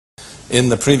In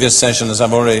the previous session, as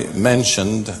I've already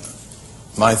mentioned,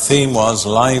 my theme was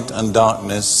light and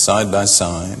darkness side by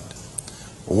side,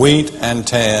 wheat and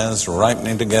tares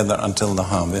ripening together until the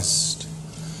harvest,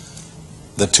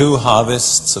 the two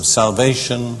harvests of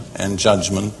salvation and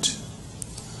judgment,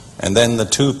 and then the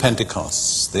two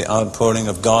Pentecosts, the outpouring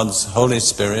of God's Holy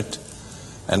Spirit,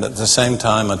 and at the same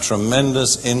time a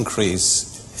tremendous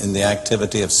increase in the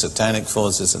activity of satanic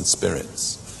forces and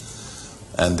spirits.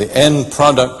 And the end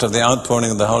product of the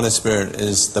outpouring of the Holy Spirit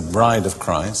is the bride of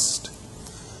Christ.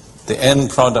 The end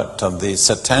product of the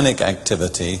satanic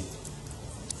activity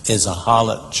is a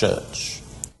harlot church.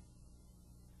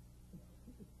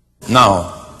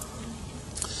 Now,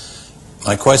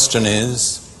 my question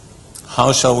is,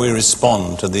 how shall we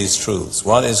respond to these truths?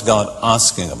 What is God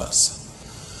asking of us?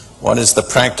 What is the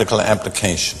practical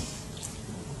application?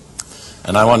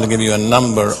 And I want to give you a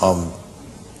number of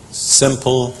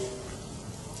simple,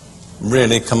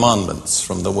 really, commandments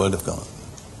from the Word of God.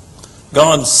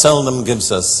 God seldom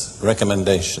gives us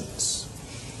recommendations.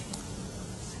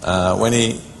 When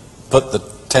he put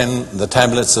the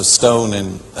tablets of stone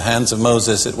in the hands of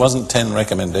Moses, it wasn't 10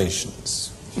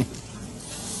 recommendations.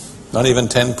 Not even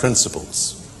 10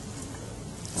 principles.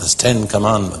 There's 10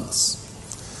 commandments.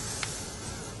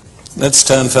 Let's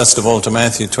turn first of all to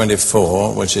Matthew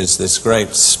 24, which is this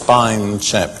great spine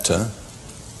chapter.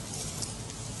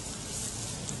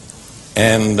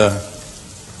 And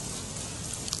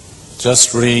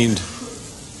just read,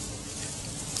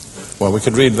 well, we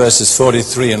could read verses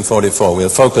 43 and 44. We'll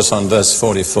focus on verse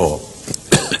 44.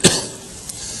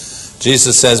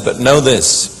 Jesus says, "But know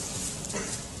this,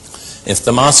 if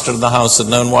the master of the house had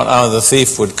known what hour the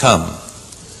thief would come,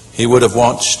 he would have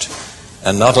watched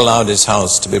and not allowed his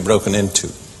house to be broken into."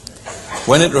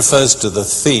 When it refers to the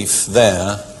thief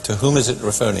there, to whom is it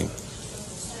referring?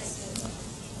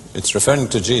 It's referring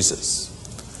to Jesus.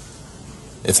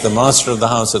 If the master of the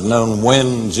house had known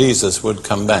when Jesus would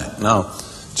come back. Now,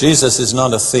 Jesus is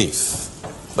not a thief,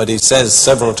 but he says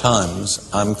several times,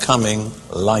 "I'm coming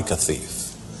like a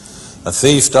thief." A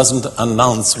thief doesn't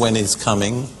announce when he's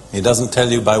coming. He doesn't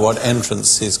tell you by what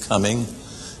entrance he's coming.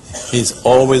 He's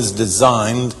always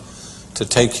designed to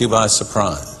take you by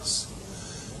surprise.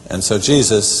 And so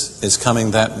Jesus is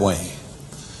coming that way.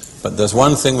 But there's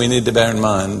one thing we need to bear in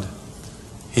mind.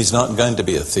 He's not going to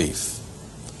be a thief.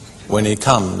 When he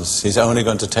comes, he's only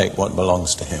going to take what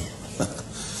belongs to him.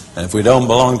 And if we don't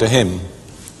belong to him,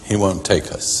 he won't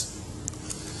take us.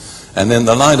 And in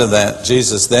the light of that,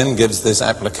 Jesus then gives this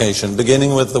application,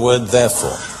 beginning with the word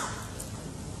therefore.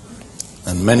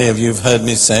 And many of you have heard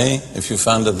me say, if you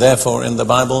found a therefore in the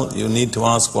Bible, you need to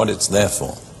ask what it's there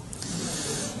for.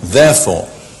 Therefore,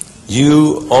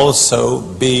 you also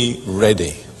be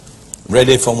ready.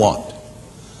 Ready for what?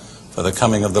 For the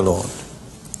coming of the Lord.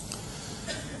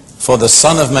 For the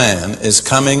Son of Man is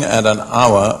coming at an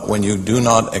hour when you do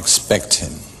not expect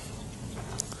him.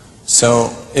 So,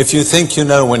 if you think you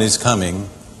know when he's coming,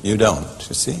 you don't,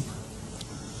 you see?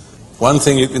 One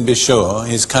thing you can be sure,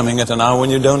 he's coming at an hour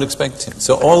when you don't expect him.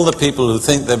 So all the people who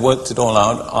think they've worked it all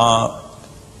out are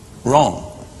wrong.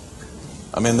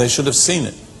 I mean, they should have seen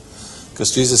it.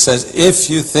 Because Jesus says, if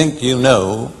you think you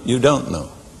know, you don't know.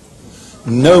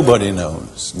 Nobody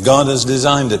knows. God has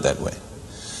designed it that way.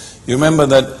 You remember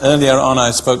that earlier on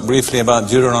I spoke briefly about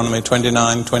Deuteronomy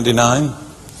 29:29?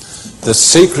 The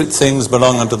secret things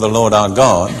belong unto the Lord our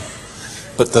God,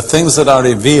 but the things that are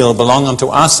revealed belong unto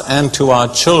us and to our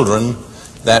children,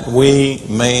 that we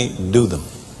may do them.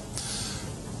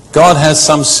 God has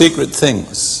some secret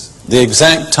things. The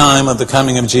exact time of the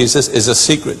coming of Jesus is a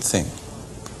secret thing.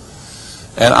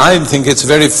 And I think it's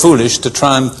very foolish to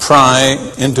try and pry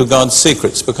into God's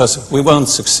secrets, because we won't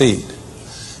succeed.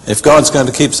 If God's going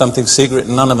to keep something secret,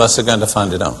 none of us are going to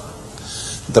find it out.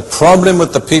 The problem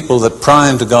with the people that pry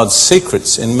into God's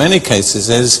secrets in many cases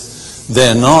is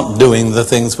they're not doing the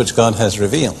things which God has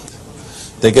revealed.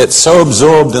 They get so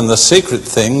absorbed in the secret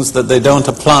things that they don't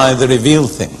apply the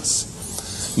revealed things.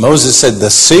 Moses said the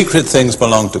secret things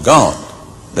belong to God.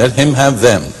 Let him have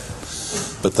them.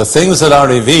 But the things that are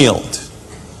revealed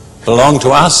belong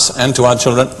to us and to our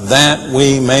children, that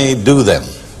we may do them.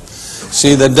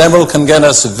 See, the devil can get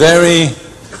us very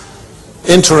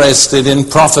interested in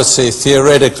prophecy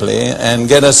theoretically and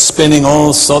get us spinning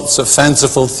all sorts of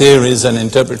fanciful theories and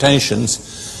interpretations.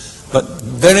 But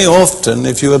very often,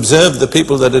 if you observe the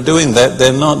people that are doing that,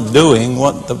 they're not doing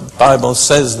what the Bible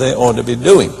says they ought to be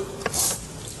doing.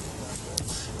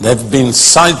 They've been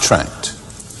sidetracked.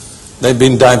 They've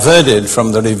been diverted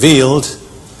from the revealed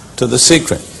to the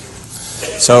secret.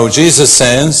 So Jesus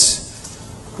says,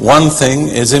 one thing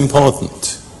is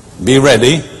important. Be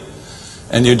ready,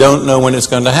 and you don't know when it's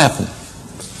going to happen.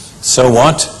 So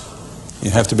what?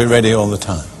 You have to be ready all the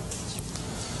time.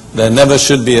 There never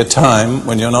should be a time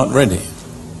when you're not ready.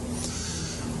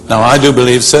 Now, I do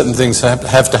believe certain things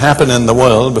have to happen in the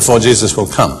world before Jesus will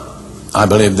come. I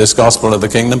believe this gospel of the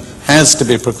kingdom has to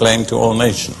be proclaimed to all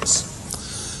nations.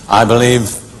 I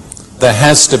believe there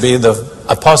has to be the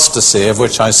apostasy of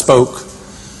which I spoke,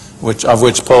 of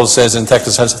which Paul says in 2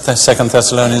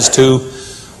 Thessalonians 2,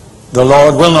 the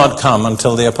Lord will not come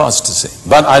until the apostasy.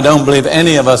 But I don't believe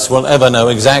any of us will ever know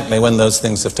exactly when those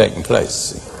things have taken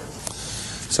place.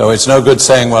 So it's no good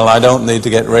saying, well, I don't need to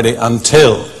get ready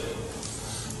until.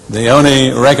 The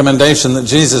only recommendation that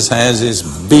Jesus has is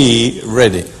be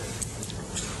ready.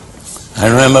 I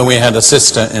remember we had a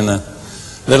sister in a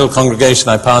little congregation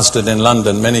I pastored in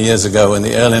London many years ago in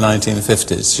the early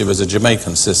 1950s. She was a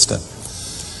Jamaican sister.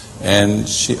 And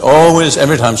she always,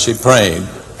 every time she prayed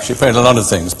a lot of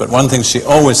things, but one thing she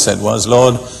always said was,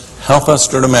 Lord, help us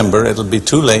to remember it'll be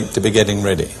too late to be getting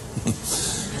ready.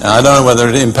 Now, I don't know whether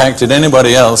it impacted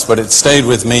anybody else, but it stayed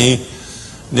with me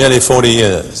nearly 40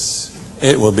 years.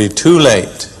 It will be too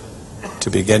late to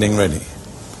be getting ready.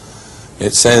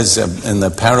 It says in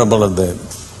the parable of the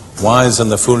wise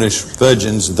and the foolish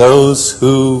virgins, those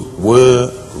who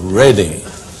were ready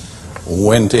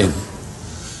went in.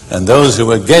 And those who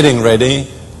were getting ready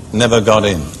never got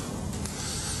in.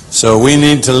 So we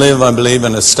need to live, I believe,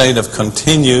 in a state of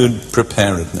continued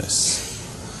preparedness.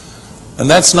 And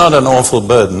that's not an awful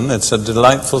burden, it's a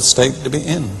delightful state to be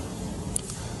in.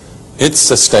 It's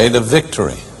a state of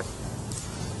victory.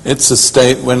 It's a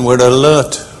state when we're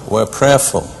alert, we're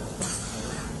prayerful,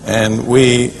 and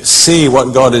we see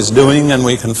what God is doing and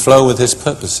we can flow with His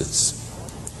purposes.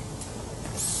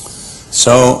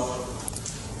 So,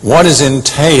 what is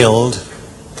entailed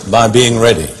by being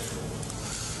ready?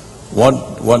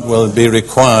 What will be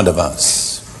required of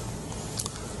us?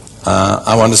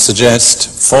 I want to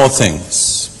suggest 4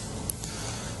 things.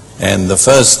 And the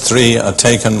first 3 are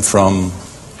taken from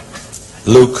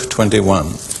Luke 21.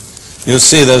 You'll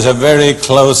see there's a very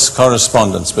close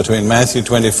correspondence between Matthew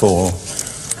 24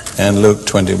 and Luke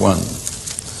 21.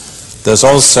 There's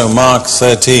also Mark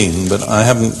 13, but I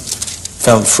haven't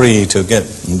felt free to get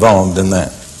involved in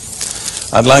that.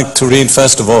 I'd like to read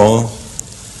first of all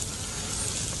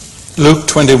Luke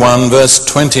 21 verse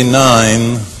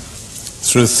 29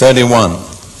 through 31,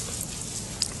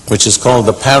 which is called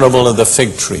the parable of the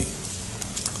fig tree.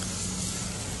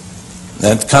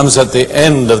 That comes at the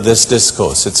end of this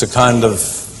discourse. It's a kind of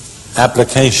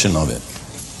application of it.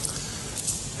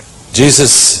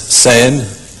 Jesus said,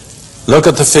 look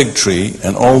at the fig tree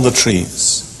and all the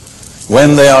trees.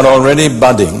 When they are already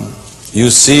budding, you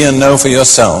see and know for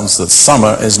yourselves that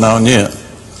summer is now near.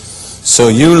 So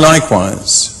you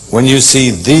likewise, when you see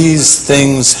these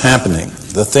things happening,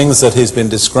 the things that he's been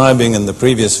describing in the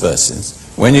previous verses,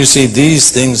 when you see these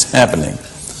things happening,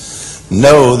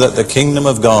 know that the kingdom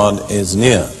of God is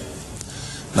near.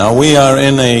 Now we are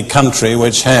in a country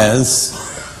which has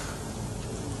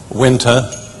winter,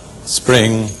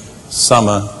 spring,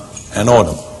 summer, and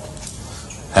autumn.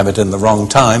 Have it in the wrong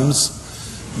times,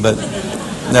 but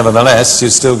nevertheless, you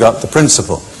still got the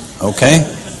principle, okay?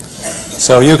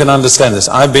 So you can understand this.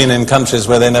 I've been in countries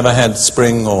where they never had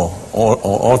spring or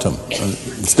autumn.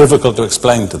 It's difficult to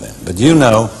explain to them. But you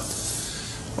know,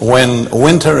 when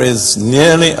winter is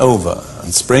nearly over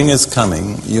and spring is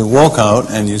coming, you walk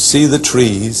out and you see the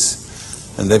trees,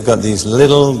 and they've got these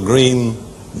little green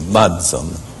buds on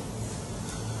them.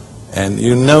 And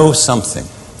you know something.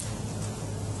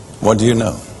 What do you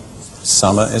know?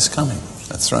 Summer is coming.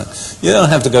 That's right. You don't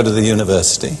have to go to the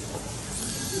university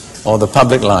or the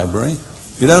public library.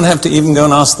 You don't have to even go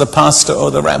and ask the pastor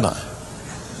or the rabbi.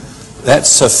 That's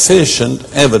sufficient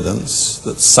evidence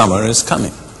that summer is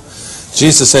coming.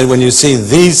 Jesus said, when you see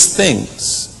these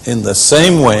things, in the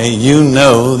same way, you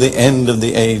know the end of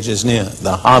the age is near.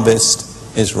 The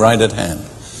harvest is right at hand.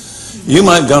 You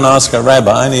might go and ask a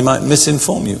rabbi and he might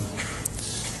misinform you.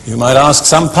 You might ask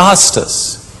some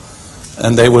pastors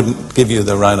and they wouldn't give you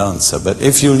the right answer. But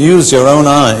if you use your own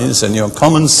eyes and your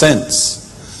common sense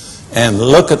and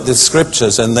look at the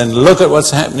scriptures and then look at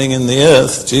what's happening in the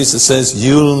earth, Jesus says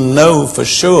you'll know for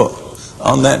sure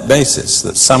on that basis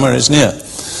that summer is near.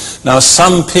 Now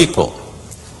some people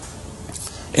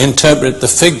interpret the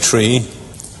fig tree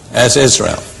as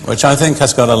Israel, which I think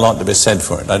has got a lot to be said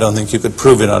for it. I don't think you could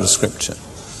prove it out of scripture.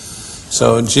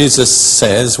 So Jesus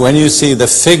says, when you see the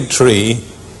fig tree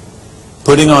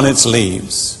putting on its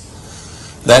leaves,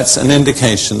 that's an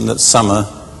indication that summer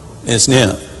is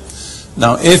near.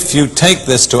 Now, if you take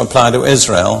this to apply to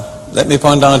Israel, let me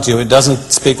point out to you, it doesn't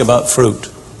speak about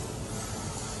fruit.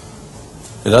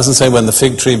 It doesn't say when the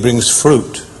fig tree brings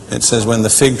fruit. It says when the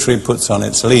fig tree puts on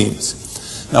its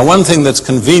leaves. Now one thing that's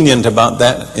convenient about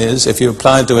that is, if you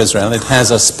apply it to Israel, it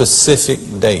has a specific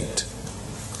date.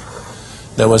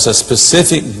 There was a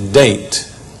specific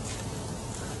date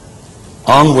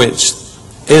on which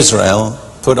Israel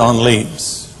put on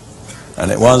leaves.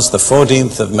 And it was the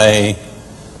 14th of May,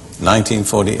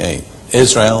 1948.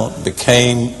 Israel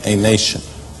became a nation.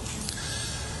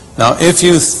 Now, if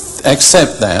you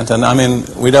accept that, and I mean,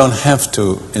 we don't have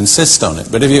to insist on it,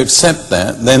 but if you accept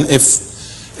that, then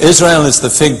if Israel is the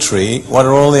fig tree, what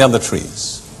are all the other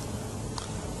trees?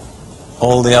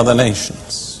 All the other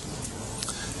nations.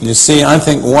 You see, I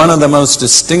think one of the most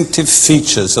distinctive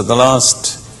features of the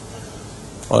last,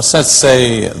 or let's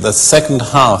say the second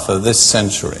half of this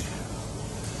century,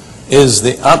 is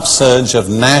the upsurge of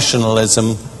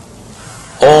nationalism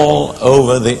all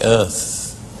over the earth.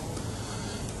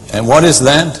 And what is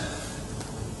that?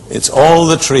 It's all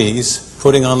the trees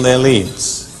putting on their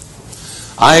leaves.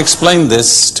 I explained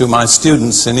this to my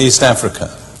students in East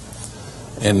Africa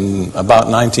in about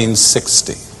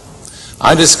 1960.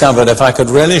 I discovered if I could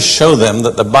really show them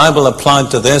that the Bible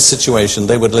applied to their situation,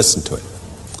 they would listen to it.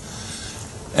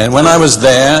 And when I was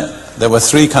there were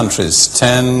three countries,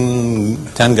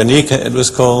 Tanganyika it was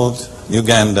called,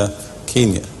 Uganda,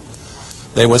 Kenya.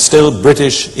 They were still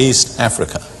British East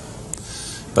Africa.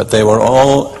 But they were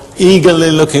all eagerly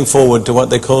looking forward to what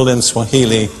they called in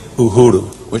Swahili, uhuru,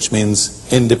 which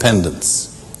means independence.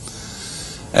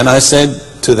 And I said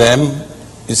to them,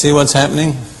 you see what's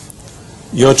happening?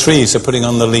 Your trees are putting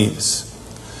on the leaves.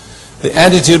 The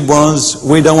attitude was,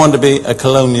 we don't want to be a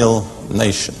colonial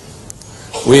nation.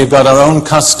 We've got our own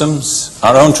customs,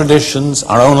 our own traditions,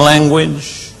 our own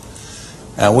language,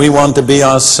 and we want to be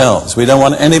ourselves. We don't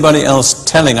want anybody else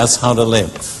telling us how to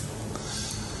live.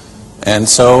 And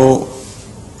so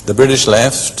the British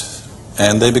left,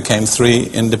 and they became three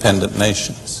independent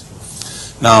nations.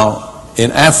 Now,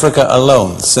 in Africa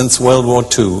alone, since World War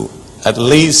II, at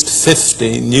least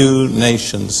 50 new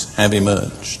nations have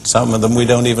emerged. Some of them we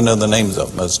don't even know the names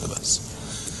of, most of us.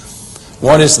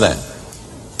 What is that?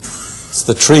 It's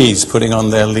the trees putting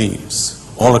on their leaves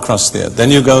all across the earth.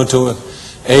 Then you go to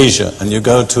Asia, and you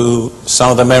go to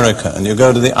South America, and you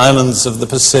go to the islands of the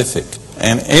Pacific,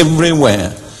 and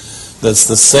everywhere there's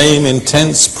the same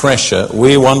intense pressure.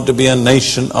 We want to be a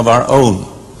nation of our own.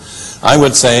 I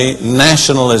would say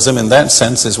nationalism in that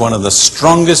sense is one of the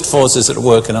strongest forces at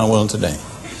work in our world today.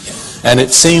 And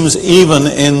it seems even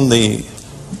in the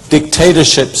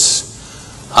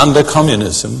dictatorships under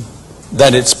communism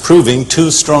that it's proving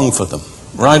too strong for them.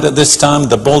 Right at this time,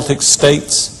 the Baltic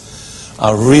states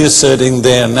are reasserting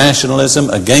their nationalism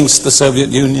against the Soviet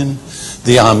Union.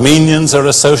 The Armenians are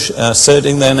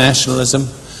asserting their nationalism.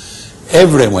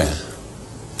 Everywhere,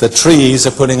 the trees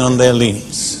are putting on their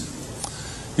leaves.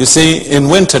 You see, in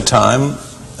winter time,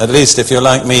 at least if you're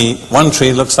like me, one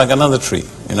tree looks like another tree.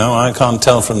 You know, I can't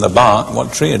tell from the bark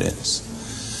what tree it is.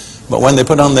 But when they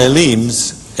put on their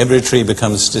leaves, every tree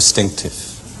becomes distinctive.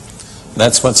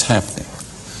 That's what's happening.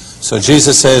 So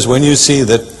Jesus says, when you see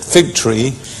the fig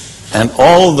tree and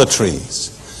all the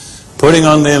trees putting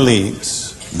on their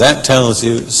leaves, that tells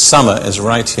you summer is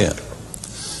right here.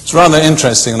 It's rather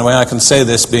interesting in the way I can say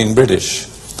this being British.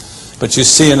 But you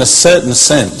see, in a certain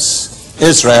sense,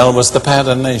 Israel was the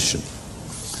pattern nation.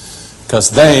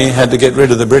 Because they had to get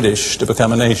rid of the British to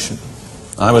become a nation.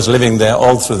 I was living there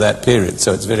all through that period,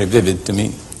 so it's very vivid to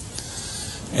me.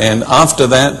 And after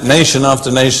that, nation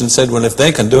after nation said, well, if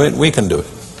they can do it, we can do it.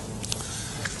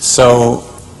 So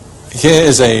here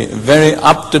is a very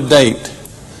up-to-date,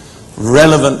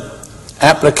 relevant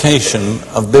application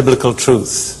of biblical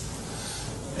truth.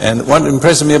 And what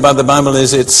impresses me about the Bible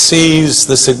is it sees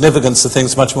the significance of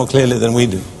things much more clearly than we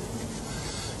do.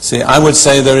 See, I would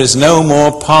say there is no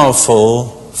more powerful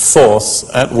force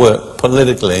at work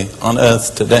politically on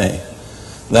earth today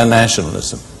than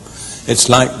nationalism. It's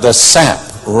like the sap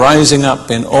rising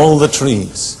up in all the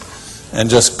trees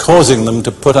and just causing them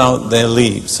to put out their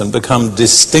leaves and become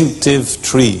distinctive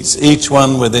trees, each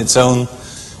one with its own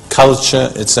culture,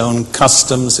 its own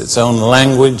customs, its own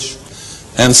language,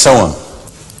 and so on.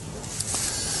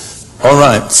 All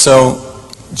right, so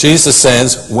Jesus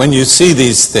says, when you see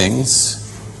these things,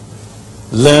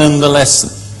 learn the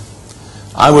lesson.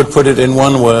 I would put it in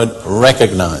one word,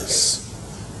 recognize.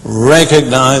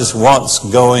 Recognize what's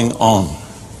going on.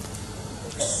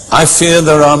 I fear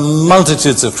there are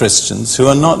multitudes of Christians who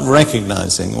are not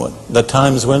recognizing what the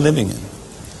times we're living in.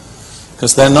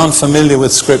 Because they're not familiar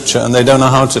with Scripture and they don't know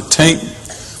how to take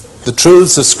the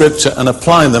truths of Scripture and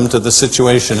apply them to the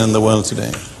situation in the world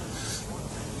today.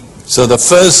 So the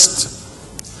first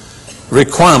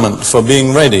requirement for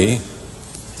being ready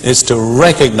is to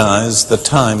recognize the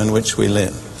time in which we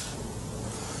live.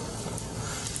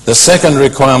 The second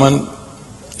requirement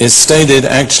is stated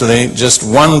actually just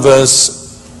one verse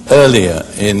earlier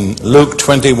in Luke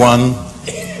 21,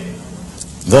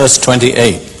 verse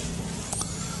 28.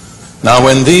 Now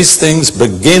when these things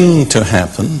begin to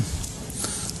happen,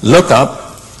 look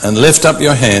up and lift up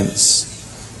your heads,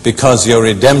 because your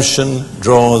redemption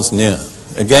draws near.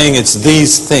 Again, it's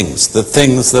these things, the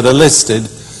things that are listed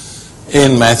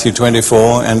in Matthew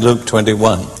 24 and Luke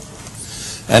 21.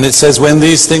 And it says when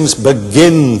these things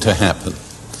begin to happen.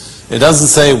 It doesn't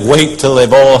say wait till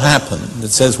they've all happened. It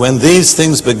says when these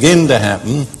things begin to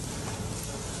happen,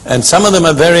 and some of them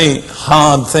are very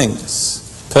hard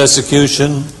things.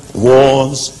 Persecution,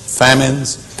 wars,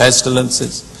 famines,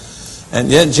 pestilences. And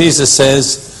yet Jesus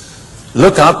says,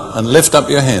 look up and lift up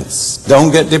your heads.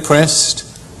 Don't get depressed.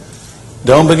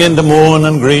 Don't begin to mourn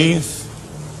and grieve.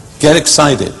 Get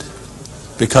excited,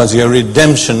 because your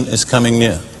redemption is coming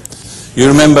near. You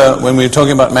remember when we were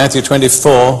talking about Matthew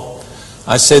 24,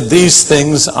 I said these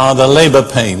things are the labor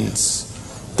pains,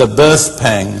 the birth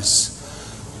pangs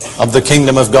of the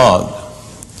kingdom of God.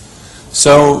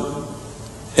 So,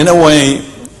 in a way,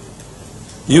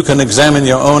 you can examine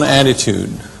your own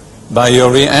attitude by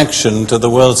your reaction to the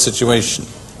world situation.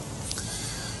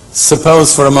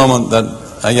 Suppose for a moment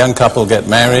that a young couple get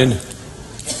married,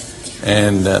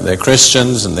 and they're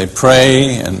Christians, and they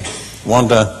pray and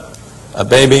want a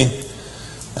baby,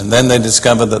 and then they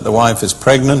discover that the wife is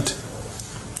pregnant,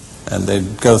 and they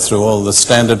go through all the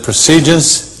standard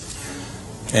procedures,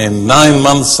 and 9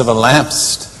 months have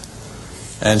elapsed,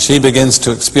 and she begins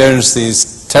to experience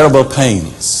these terrible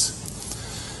pains,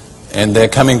 and they're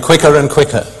coming quicker and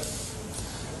quicker.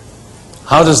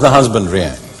 How does the husband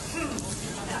react?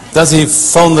 Does he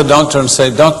phone the doctor and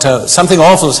say, "Doctor, something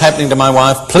awful is happening to my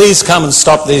wife. Please come and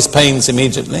stop these pains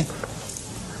immediately"?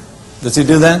 Does he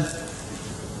do that?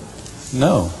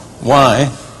 No. Why?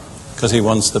 Because he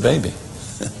wants the baby.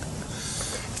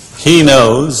 He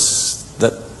knows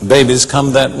that babies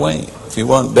come that way. If you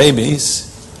want babies,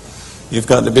 you've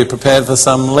got to be prepared for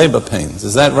some labor pains.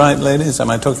 Is that right, ladies? Am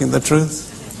I talking the truth?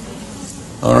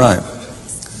 All right.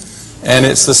 And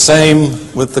it's the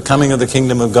same with the coming of the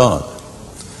kingdom of God.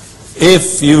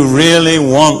 If you really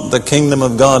want the kingdom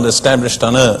of God established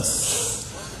on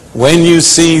earth, when you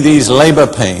see these labor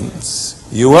pains,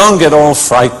 you won't get all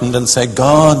frightened and say,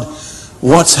 "God,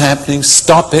 what's happening?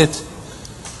 Stop it."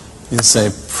 You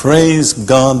say, "Praise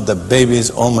God, the baby's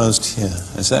almost here."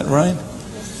 Is that right?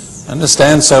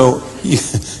 Understand? So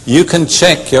you can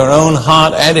check your own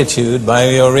heart attitude by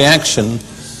your reaction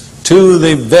to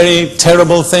the very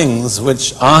terrible things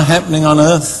which are happening on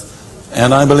earth,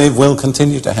 and I believe will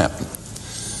continue to happen.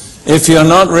 If you're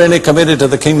not really committed to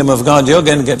the kingdom of God, you're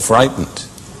going to get frightened.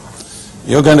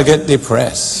 You're going to get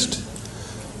depressed.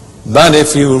 But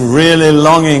if you're really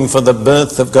longing for the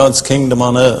birth of God's kingdom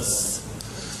on earth,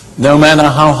 no matter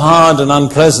how hard and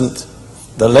unpleasant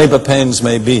the labor pains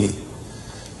may be,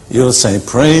 you'll say,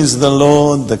 "Praise the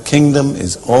Lord, the kingdom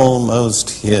is almost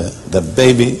here. The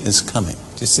baby is coming."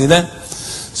 Do you see that?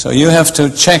 So you have to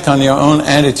check on your own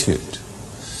attitude.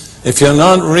 If you're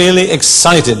not really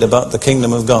excited about the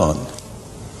kingdom of God,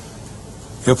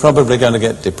 you're probably going to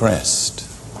get depressed.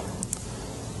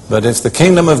 But if the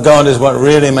kingdom of God is what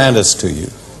really matters to you,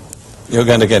 you're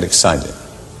going to get excited.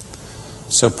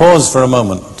 So pause for a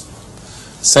moment.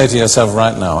 Say to yourself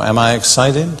right now, am I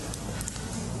excited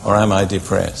or am I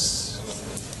depressed?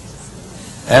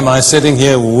 Am I sitting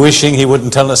here wishing he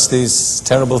wouldn't tell us these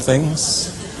terrible things?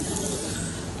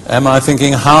 Am I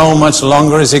thinking, how much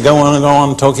longer is he going to go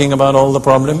on talking about all the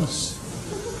problems?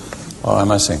 Or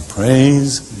am I saying,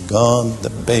 "Praise God, the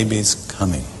baby's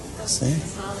coming"? See?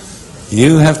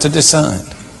 You have to decide.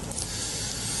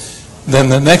 Then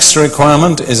the next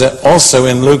requirement is also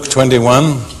in Luke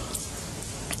 21,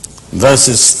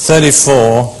 verses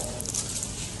 34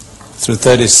 through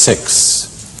 36.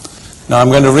 Now I'm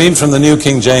going to read from the New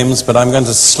King James, but I'm going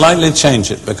to slightly change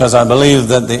it because I believe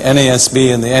that the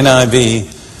NASB and the NIV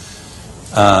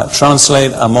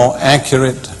translate a more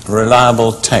accurate,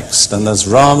 reliable text, and there's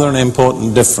rather an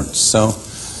important difference. So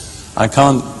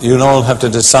you'll all have to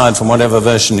decide from whatever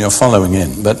version you're following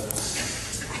in. But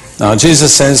now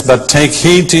Jesus says, "But take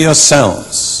heed to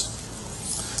yourselves,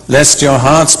 lest your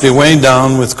hearts be weighed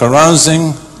down with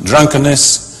carousing,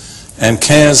 drunkenness, and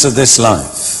cares of this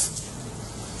life."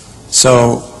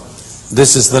 So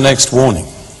this is the next warning.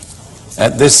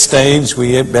 At this stage,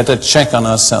 we better check on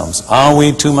ourselves. Are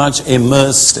we too much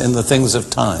immersed in the things of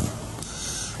time?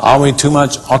 Are we too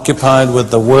much occupied with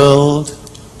the world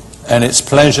and its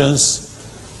pleasures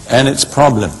and its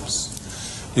problems?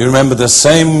 You remember the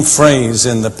same phrase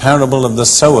in the parable of the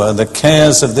sower, the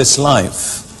cares of this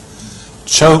life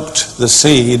choked the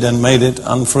seed and made it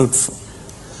unfruitful.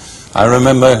 I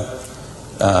remember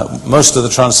most of the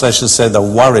translations say the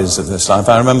worries of this life.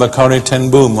 I remember Corrie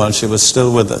ten Boom, while she was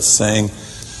still with us, saying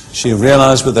she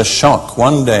realized with a shock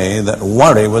one day that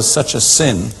worry was such a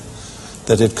sin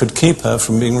that it could keep her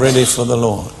from being ready for the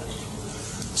Lord.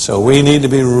 So we need to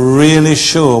be really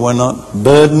sure we're not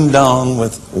burdened down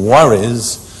with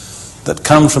worries that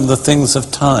come from the things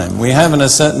of time. We have, in a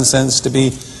certain sense, to be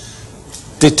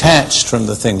detached from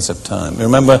the things of time.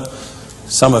 Remember,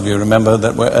 some of you remember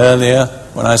that earlier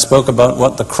when I spoke about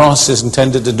what the cross is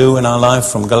intended to do in our life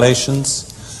from Galatians.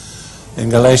 In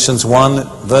Galatians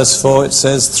 1, verse 4, it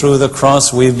says, through the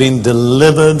cross we've been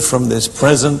delivered from this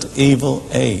present evil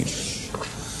age.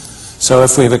 So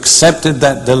if we've accepted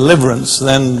that deliverance,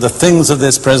 then the things of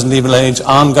this present evil age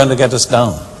aren't going to get us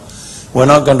down. We're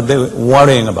not going to be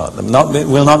worrying about them.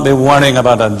 We'll not be worrying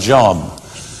about our job,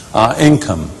 our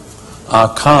income,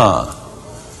 our car.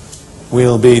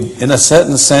 We'll be, in a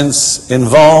certain sense,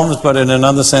 involved, but in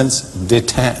another sense,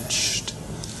 detached.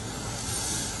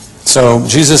 So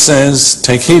Jesus says,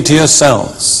 take heed to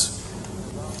yourselves,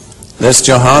 lest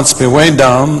your hearts be weighed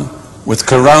down with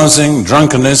carousing,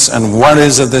 drunkenness, and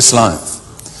worries of this life,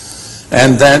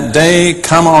 and that day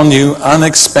come on you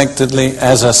unexpectedly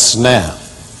as a snare.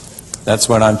 That's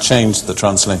where I've changed the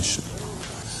translation.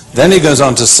 Then he goes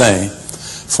on to say,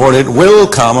 for it will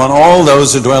come on all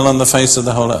those who dwell on the face of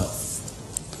the whole earth.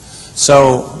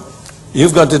 So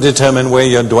you've got to determine where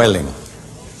you're dwelling.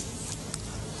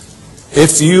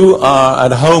 If you are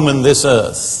at home in this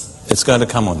earth, it's going to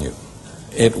come on you.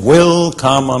 It will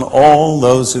come on all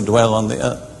those who dwell on the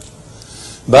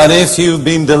earth. But if you've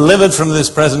been delivered from this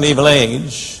present evil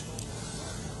age,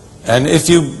 and if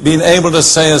you've been able to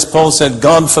say, as Paul said,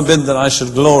 God forbid that I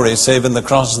should glory save in the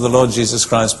cross of the Lord Jesus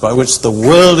Christ, by which the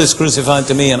world is crucified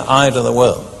to me and I to the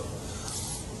world,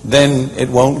 then it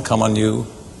won't come on you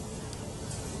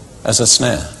as a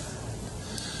snare.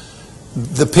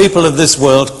 The people of this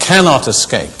world cannot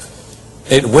escape.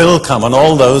 It will come on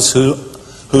all those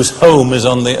whose home is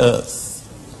on the earth.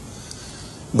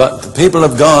 But the people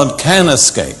of God can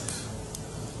escape,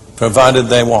 provided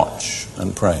they watch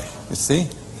and pray. You see?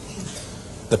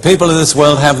 The people of this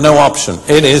world have no option.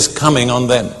 It is coming on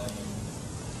them.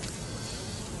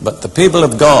 But the people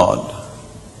of God,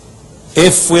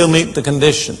 if we'll meet the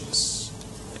conditions,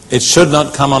 it should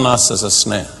not come on us as a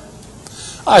snare.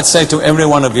 I'd say to every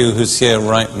one of you who's here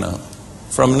right now,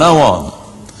 from now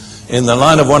on, in the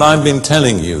light of what I've been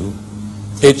telling you,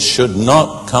 it should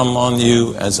not come on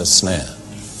you as a snare.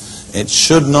 It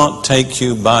should not take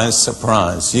you by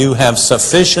surprise. You have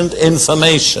sufficient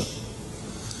information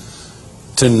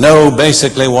to know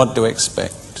basically what to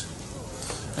expect.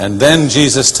 And then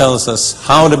Jesus tells us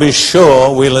how to be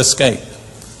sure we'll escape.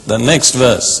 The next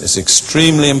verse is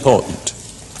extremely important.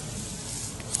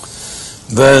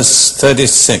 Verse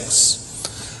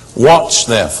 36. Watch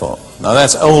therefore. Now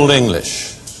that's Old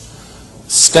English.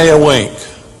 Stay awake.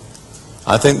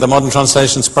 I think the modern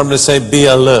translations probably say be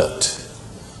alert.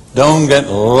 Don't get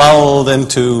lulled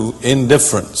into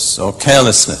indifference or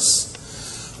carelessness.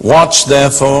 Watch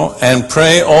therefore and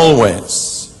pray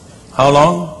always. How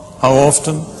long? How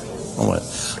often?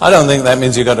 Always. I don't think that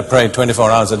means you've got to pray 24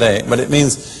 hours a day, but it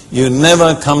means you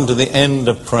never come to the end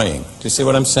of praying. Do you see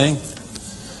what I'm saying?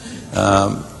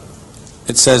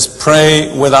 It says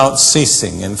pray without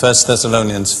ceasing in 1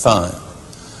 Thessalonians 5.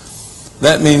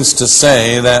 That means to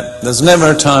say that there's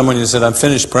never a time when you said, I'm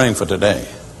finished praying for today.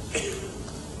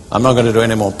 I'm not going to do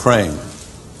any more praying.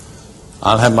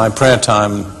 I'll have my prayer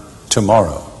time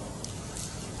tomorrow.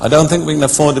 I don't think we can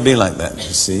afford to be like that, you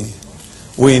see.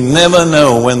 We never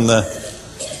know when the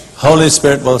Holy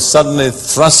Spirit will suddenly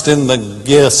thrust in the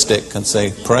gear stick and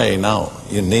say, pray now.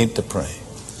 You need to pray.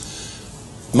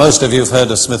 Most of you have heard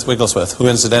of Smith Wigglesworth, who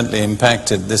incidentally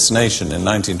impacted this nation in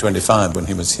 1925 when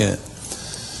he was here.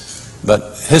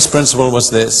 But his principle was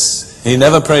this: he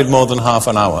never prayed more than half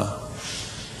an hour,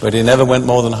 but he never went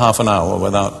more than half an hour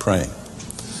without praying.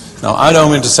 Now, I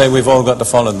don't mean to say we've all got to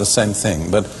follow the same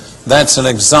thing, but that's an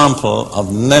example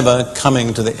of never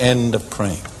coming to the end of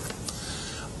praying.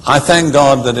 I thank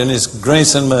God that in His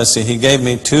grace and mercy He gave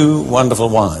me two wonderful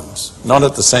wives. Not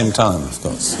at the same time, of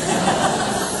course.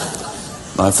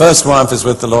 My first wife is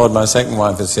with the Lord, my second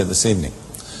wife is here this evening.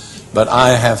 But I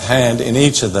have had in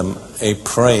each of them a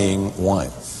praying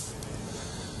wife.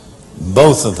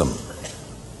 Both of them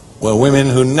were women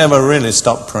who never really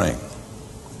stopped praying.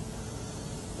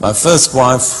 My first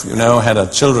wife, you know, had a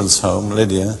children's home,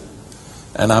 Lydia,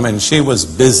 and I mean, she was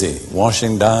busy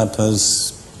washing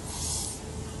diapers,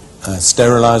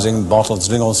 sterilizing bottles,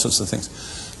 doing all sorts of things.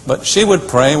 But she would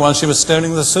pray while she was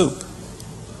stirring the soup.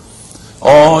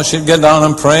 Or she'd get down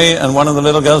and pray, and one of the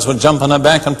little girls would jump on her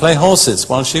back and play horses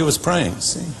while she was praying,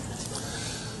 see?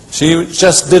 She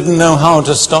just didn't know how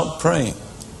to stop praying.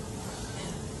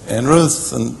 And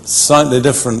Ruth, in slightly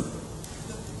different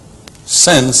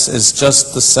sense, is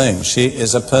just the same. She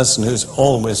is a person who's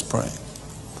always praying.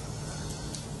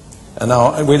 And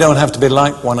now, we don't have to be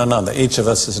like one another. Each of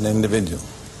us is an individual.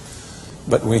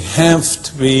 But we have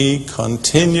to be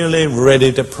continually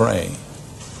ready to pray.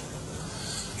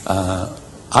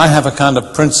 I have a kind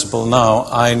of principle now.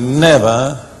 I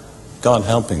never, God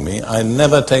helping me, I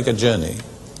never take a journey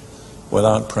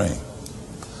without praying.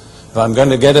 If I'm going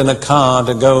to get in a car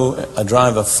to go a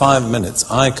drive of 5 minutes,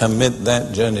 I commit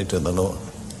that journey to the Lord.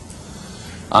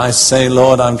 I say,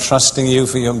 Lord, I'm trusting you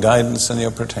for your guidance and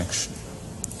your protection.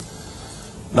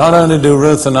 Not only do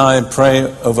Ruth and I pray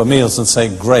over meals and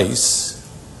say grace,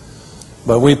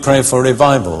 but we pray for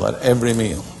revival at every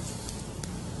meal.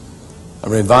 A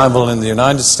revival in the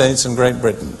United States and Great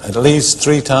Britain. At least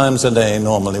 3 times a day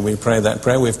normally we pray that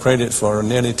prayer. We've prayed it for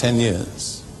nearly 10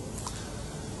 years.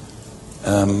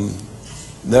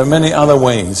 There are many other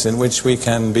ways in which we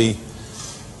can be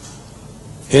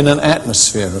in an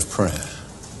atmosphere of prayer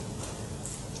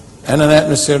and an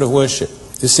atmosphere of worship.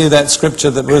 You see that scripture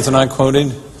that Ruth and I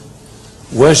quoted?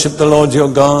 Worship the Lord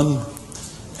your God,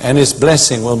 and His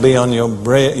blessing will be on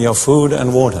your food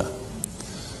and water.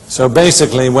 So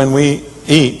basically, when we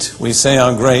eat, we say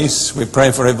our grace, we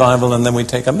pray for revival, and then we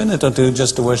take a minute or two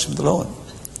just to worship the Lord.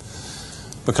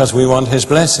 Because we want His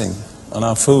blessing on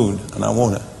our food and our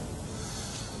water.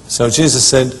 So Jesus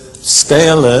said, stay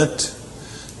alert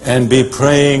and be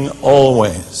praying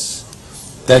always,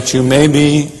 that you may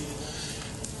be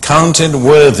counted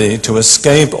worthy to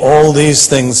escape all these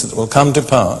things that will come to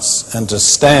pass and to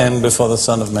stand before the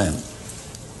Son of Man.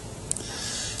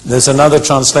 There's another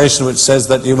translation which says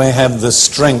that you may have the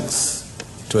strength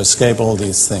to escape all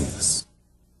these things.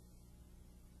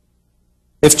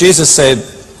 If Jesus said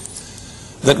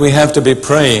that we have to be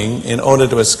praying in order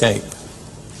to escape,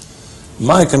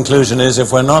 my conclusion is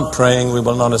if we're not praying, we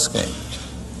will not escape.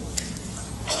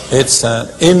 It's an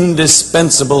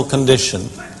indispensable condition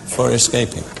for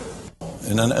escaping.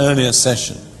 In an earlier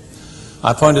session,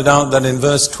 I pointed out that in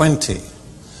verse 20,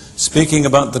 speaking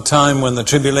about the time when the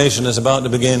tribulation is about to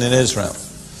begin in Israel,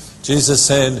 Jesus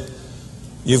said,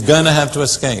 you're going to have to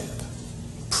escape.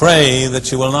 Pray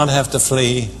that you will not have to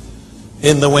flee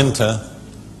in the winter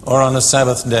or on a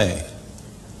Sabbath day.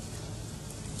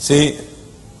 See,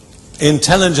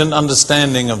 intelligent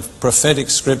understanding of prophetic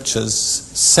scriptures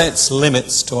sets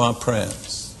limits to our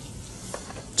prayers.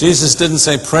 Jesus didn't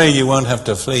say, pray you won't have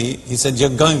to flee. He said,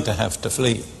 you're going to have to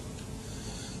flee.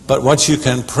 But what you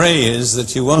can pray is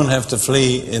that you won't have to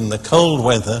flee in the cold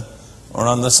weather or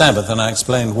on the Sabbath. And I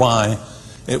explained why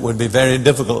it would be very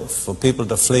difficult for people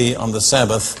to flee on the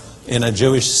Sabbath in a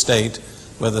Jewish state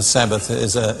where the Sabbath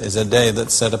is a day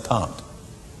that's set apart.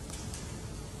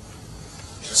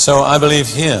 So I believe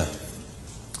here,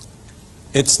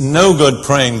 it's no good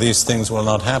praying these things will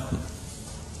not happen,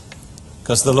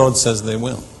 because the Lord says they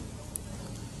will.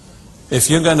 If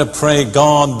you're going to pray,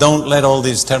 God, don't let all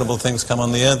these terrible things come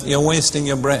on the earth, you're wasting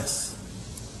your breath,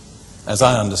 as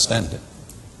I understand it.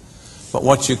 But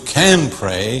what you can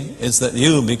pray is that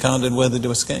you'll be counted worthy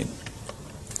to escape.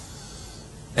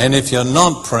 And if you're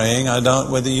not praying, I doubt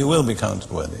whether you will be counted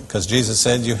worthy, because Jesus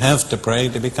said you have to pray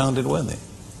to be counted worthy.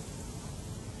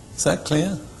 Is that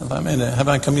clear? Have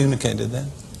I communicated that?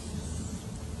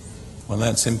 Well,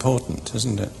 that's important,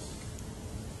 isn't it?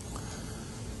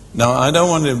 Now, I don't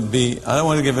want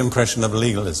to give impression of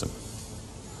legalism.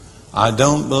 I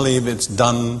don't believe it's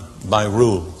done by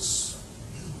rules.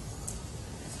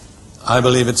 I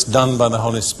believe it's done by the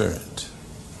Holy Spirit.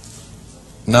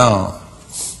 Now,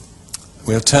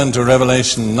 we'll turn to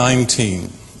Revelation 19,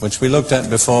 which we looked at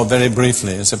before very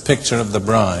briefly. It's a picture of the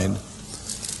bride.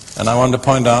 And I want to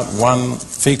point out one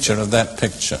feature of that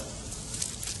picture.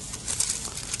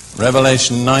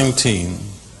 Revelation 19,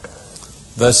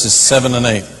 verses 7 and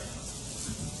 8.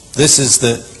 This is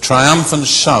the triumphant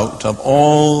shout of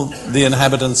all the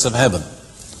inhabitants of heaven.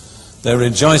 They're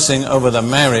rejoicing over the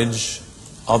marriage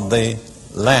of the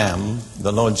Lamb,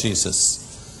 the Lord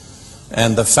Jesus,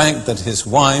 and the fact that His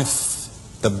wife,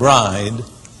 the bride,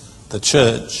 the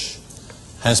church,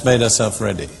 has made herself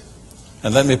ready.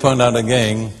 And let me point out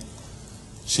again,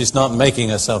 she's not making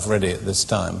herself ready at this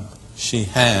time. She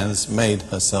has made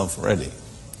herself ready.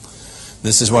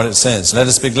 This is what it says. Let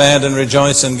us be glad and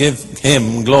rejoice and give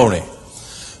Him glory.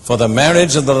 For the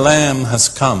marriage of the Lamb has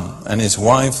come, and His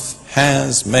wife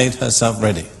has made herself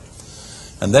ready.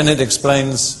 And then it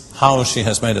explains how she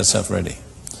has made herself ready.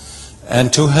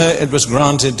 And to her it was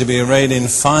granted to be arrayed in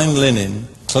fine linen,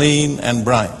 clean and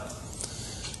bright.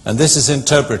 And this is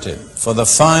interpreted, for the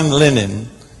fine linen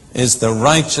is the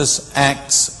righteous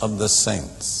acts of the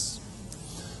saints.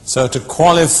 So to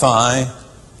qualify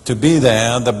to be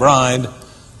there, the bride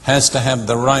has to have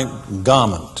the right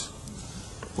garment,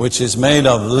 which is made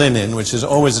of linen, which is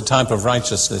always a type of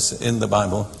righteousness in the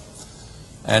Bible.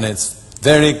 And it's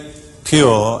very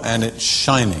pure and it's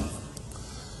shining.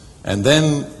 And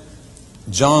then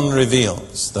John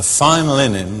reveals the fine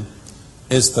linen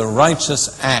is the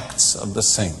righteous acts of the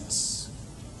saints.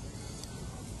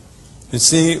 You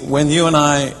see, when you and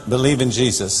I believe in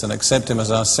Jesus and accept Him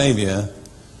as our Savior,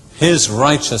 His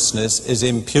righteousness is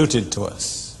imputed to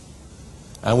us.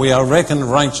 And we are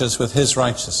reckoned righteous with His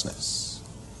righteousness.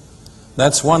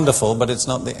 That's wonderful, but it's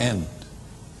not the end.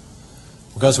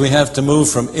 Because we have to move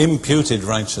from imputed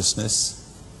righteousness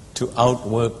to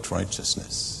outworked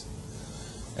righteousness.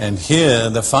 And here,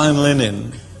 the fine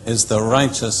linen is the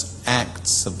righteous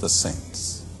acts of the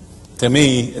saints. To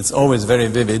me, it's always very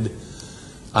vivid.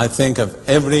 I think of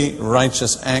every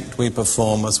righteous act we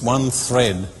perform as one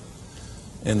thread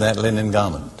in that linen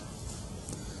garment.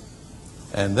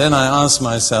 And then I ask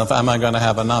myself, am I going to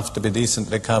have enough to be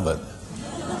decently covered?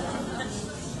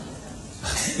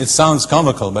 It sounds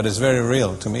comical, but it's very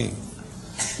real to me.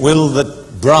 Will the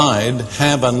bride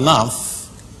have enough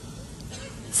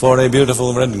for a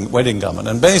beautiful wedding garment?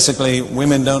 And basically,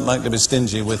 women don't like to be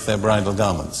stingy with their bridal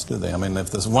garments, do they? I mean,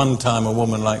 if there's one time a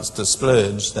woman likes to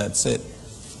splurge, that's it.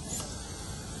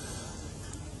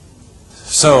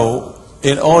 So,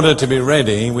 in order to be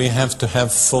ready, we have to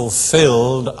have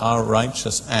fulfilled our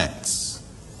righteous acts.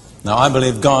 Now, I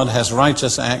believe God has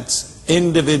righteous acts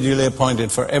individually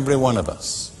appointed for every one of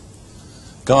us.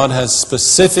 God has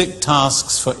specific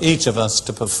tasks for each of us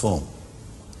to perform.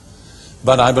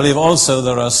 But I believe also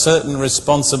there are certain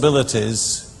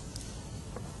responsibilities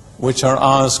which are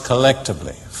ours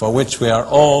collectively, for which we are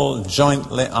all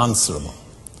jointly answerable.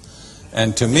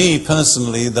 And to me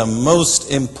personally, the most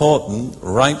important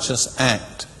righteous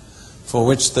act for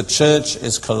which the church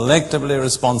is collectively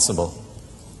responsible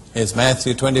is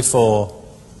Matthew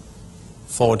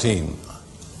 24:14.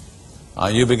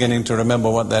 Are you beginning to remember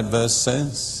what that verse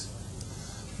says?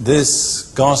 This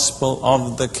gospel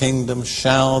of the kingdom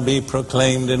shall be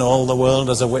proclaimed in all the world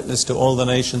as a witness to all the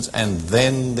nations, and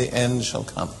then the end shall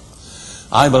come.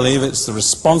 I believe it's the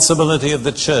responsibility of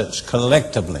the church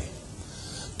collectively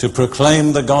to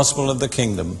proclaim the gospel of the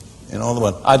kingdom in all the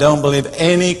world. I don't believe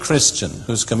any Christian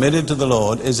who's committed to the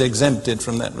Lord is exempted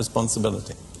from that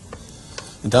responsibility.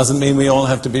 It doesn't mean we all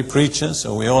have to be preachers,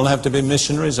 or we all have to be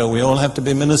missionaries, or we all have to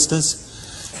be ministers.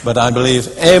 But I believe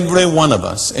every one of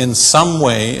us in some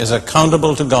way is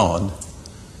accountable to God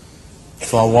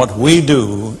for what we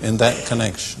do in that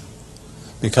connection.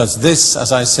 Because this,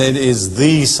 as I said, is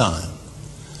the sign.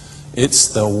 It's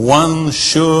the one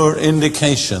sure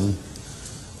indication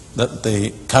that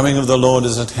the coming of the Lord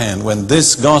is at hand. When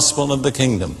this gospel of the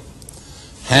kingdom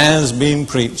has been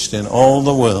preached in all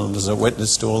the world as a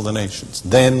witness to all the nations,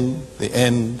 then the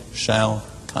end shall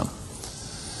come.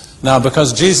 Now,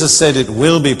 because Jesus said it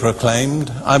will be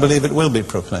proclaimed, I believe it will be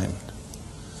proclaimed.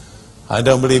 I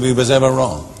don't believe He was ever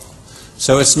wrong.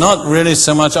 So it's not really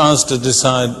so much ours to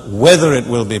decide whether it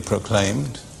will be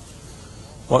proclaimed.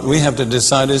 What we have to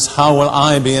decide is, how will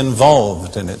I be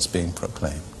involved in its being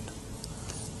proclaimed?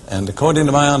 And according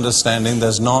to my understanding,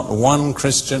 there's not one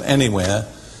Christian anywhere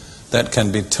that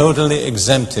can be totally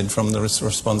exempted from the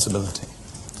responsibility.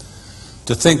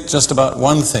 To think just about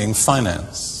one thing,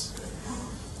 finance.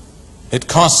 It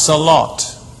costs a lot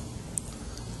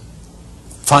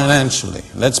financially.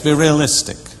 Let's be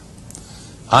realistic.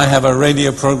 I have a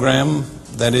radio program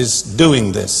that is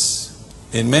doing this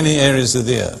in many areas of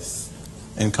the earth.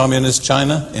 In communist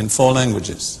China, in 4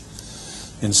 languages.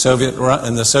 In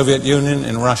the Soviet Union,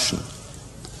 in Russian.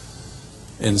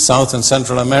 In South and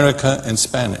Central America, in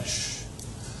Spanish.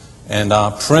 And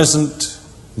our present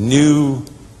new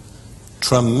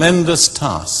tremendous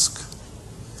task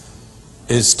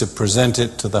is to present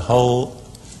it to the whole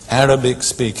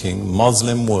Arabic-speaking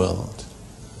Muslim world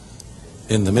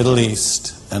in the Middle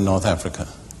East and North Africa,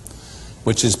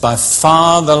 which is by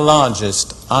far the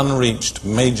largest unreached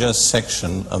major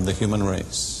section of the human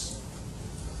race.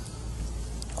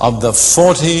 Of the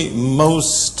 40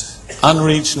 most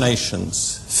unreached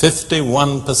nations,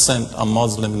 51% are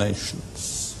Muslim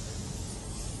nations.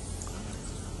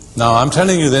 Now, I'm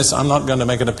telling you this, I'm not going to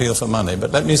make an appeal for money,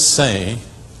 but let me say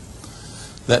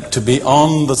that to be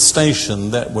on the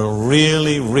station that will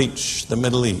really reach the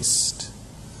Middle East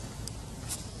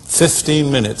 15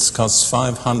 minutes costs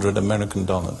 500 American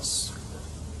dollars.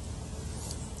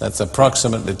 That's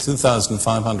approximately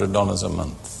 $2,500 a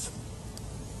month.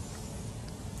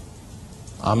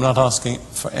 I'm not asking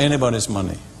for anybody's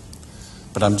money,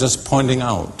 but I'm just pointing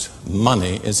out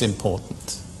money is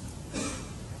important.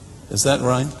 Is that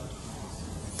right?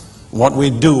 What we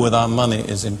do with our money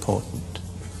is important.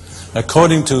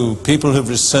 According to people who've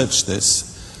researched this,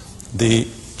 the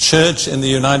church in the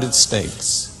United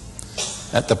States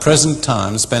at the present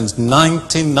time spends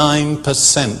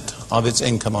 99% of its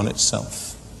income on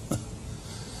itself.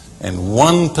 And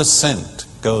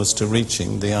 1% goes to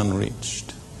reaching the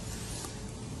unreached.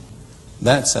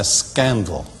 That's a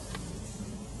scandal.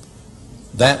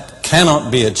 That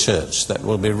cannot be a church that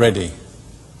will be ready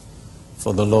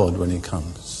for the Lord when He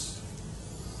comes.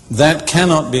 That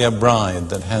cannot be a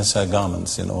bride that has her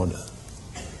garments in order.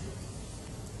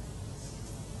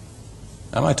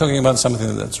 Am I talking about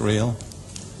something that's real?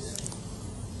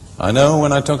 I know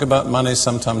when I talk about money,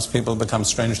 sometimes people become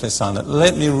strangely silent.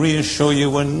 Let me reassure you,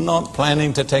 we're not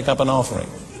planning to take up an offering.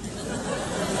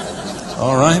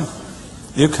 All right?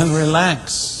 You can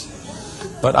relax.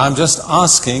 But I'm just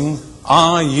asking,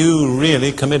 are you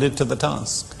really committed to the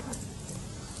task?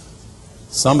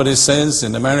 Somebody says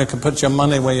in America, put your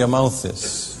money where your mouth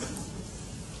is.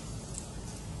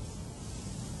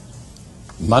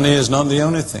 Money is not the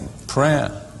only thing.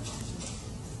 Prayer.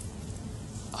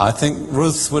 I think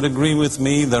Ruth would agree with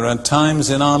me, there are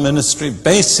times in our ministry,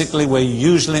 basically we're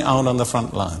usually out on the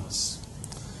front lines.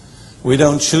 We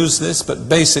don't choose this, but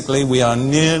basically we are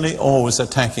nearly always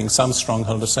attacking some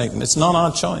stronghold of Satan. It's not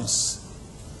our choice.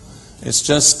 It's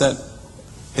just that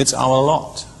it's our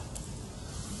lot.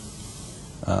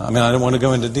 I don't want to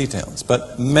go into details,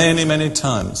 but many, many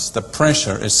times the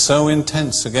pressure is so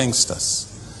intense against us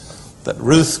that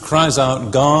Ruth cries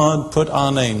out, God, put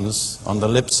our names on the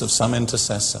lips of some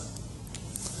intercessor.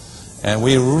 And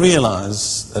we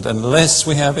realize that unless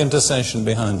we have intercession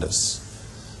behind us,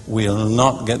 we'll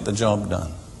not get the job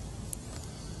done.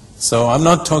 So I'm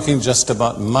not talking just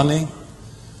about money.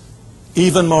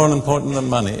 Even more important than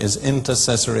money is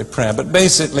intercessory prayer. But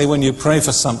basically, when you pray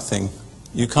for something,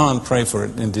 you can't pray for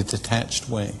it in a detached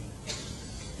way.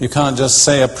 You can't just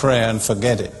say a prayer and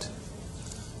forget it.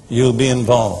 You'll be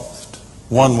involved,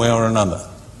 one way or another,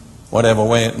 whatever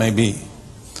way it may be.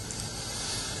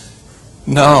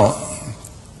 Now,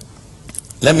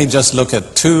 let me just look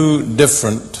at two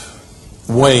different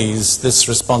ways this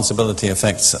responsibility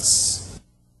affects us.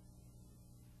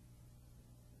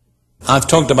 I've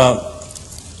talked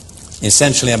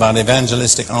essentially about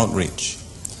evangelistic outreach.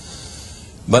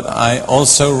 But I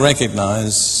also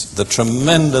recognize the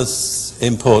tremendous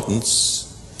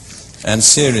importance and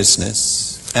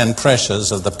seriousness and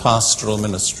pressures of the pastoral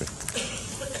ministry.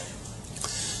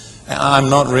 I'm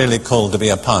not really called to be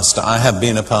a pastor. I have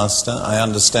been a pastor. I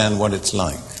understand what it's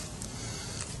like.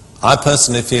 I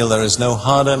personally feel there is no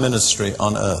harder ministry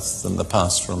on earth than the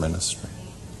pastoral ministry.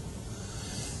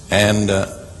 And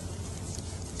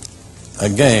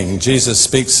again, Jesus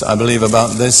speaks, I believe,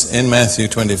 about this in Matthew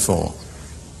 24.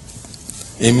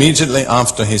 Immediately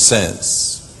after he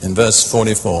says, in verse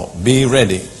 44, be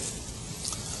ready,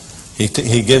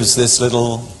 he gives this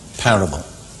little parable.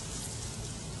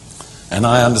 And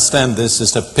I understand this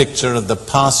is a picture of the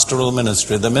pastoral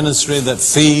ministry, the ministry that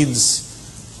feeds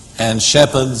and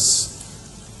shepherds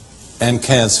and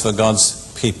cares for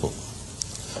God's people.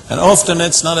 And often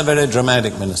it's not a very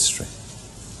dramatic ministry.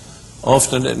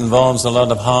 Often it involves a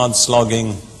lot of hard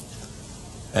slogging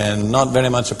and not very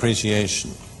much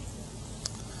appreciation.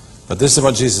 But this is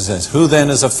what Jesus says, who then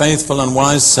is a faithful and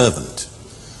wise servant,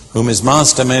 whom his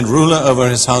master made ruler over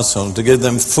his household to give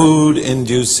them food in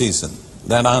due season?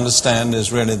 That, I understand,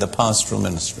 is really the pastoral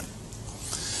ministry.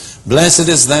 Blessed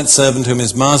is that servant whom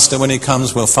his master, when he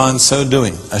comes, will find so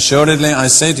doing. Assuredly, I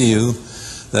say to you,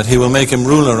 that he will make him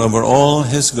ruler over all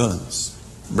his goods.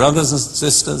 Brothers and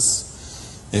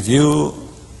sisters, if you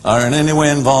are in any way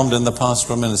involved in the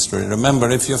pastoral ministry, remember,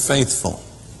 if you're faithful,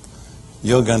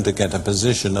 you're going to get a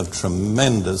position of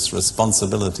tremendous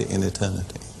responsibility in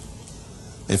eternity.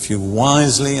 If you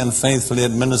wisely and faithfully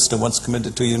administer what's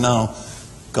committed to you now,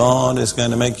 God is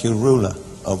going to make you ruler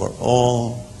over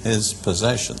all his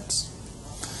possessions.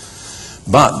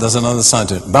 But there's another side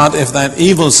to it. But if that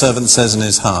evil servant says in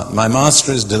his heart, my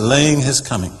master is delaying his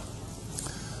coming.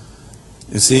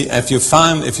 You see, if you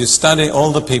study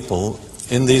all the people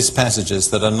in these passages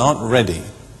that are not ready,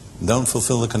 don't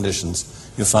fulfill the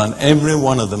conditions, you find every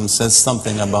one of them says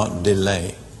something about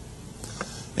delay.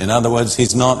 In other words,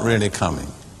 he's not really coming,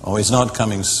 or he's not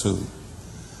coming soon.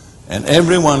 And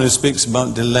everyone who speaks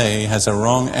about delay has a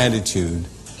wrong attitude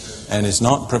and is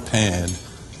not prepared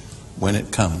when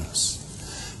it comes.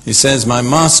 He says, my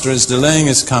master is delaying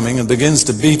his coming and begins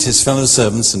to beat his fellow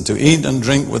servants and to eat and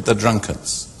drink with the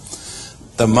drunkards.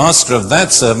 The master of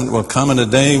that servant will come in a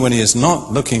day when he is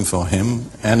not looking for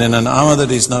him, and in an hour that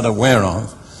he is not aware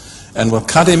of, and will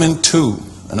cut him in two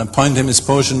and appoint him his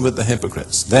portion with the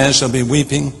hypocrites. There shall be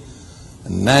weeping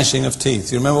and gnashing of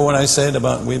teeth. You remember what I said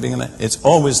about weeping? It's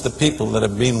always the people that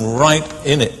have been right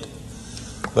in it,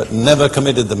 but never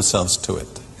committed themselves to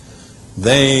it.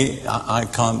 I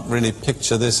can't really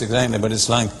picture this exactly, but it's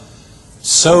like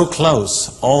so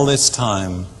close all this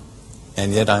time,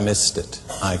 and yet I missed it.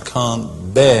 I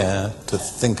can't bear to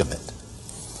think of it.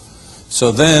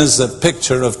 So there's a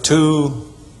picture of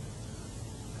two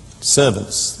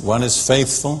servants. One is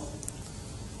faithful,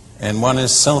 and one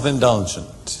is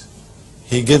self-indulgent.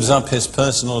 He gives up his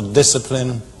personal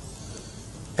discipline,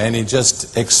 and he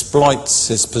just exploits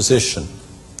his position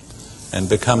and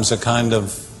becomes a kind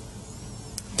of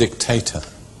dictator.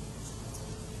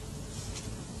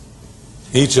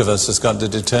 Each of us has got to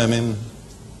determine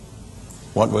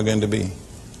what we're going to be.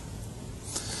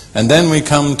 And then we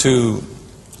come to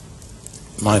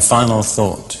my final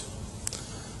thought.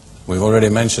 We've already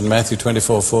mentioned Matthew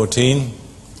 24:14.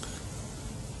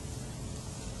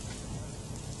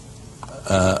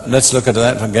 Let's look at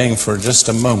that again for just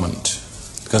a moment,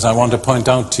 because I want to point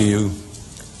out to you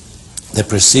the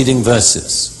preceding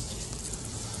verses,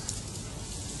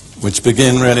 which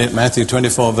begin really at Matthew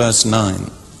 24 verse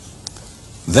 9.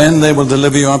 Then they will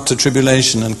deliver you up to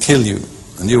tribulation and kill you,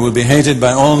 and you will be hated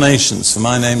by all nations for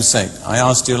my name's sake. I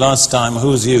asked you last time,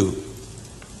 who's you?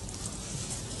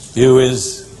 You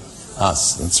is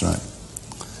us, that's right.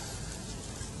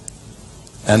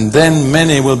 And then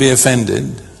many will be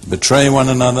offended, betray one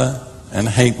another, and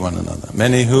hate one another.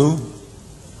 Many who?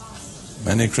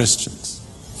 Many Christians.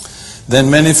 Then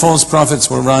many false prophets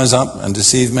will rise up and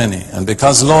deceive many. And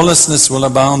because lawlessness will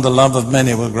abound, the love of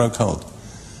many will grow cold.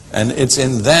 And it's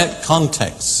in that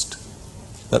context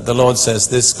that the Lord says,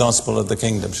 this gospel of the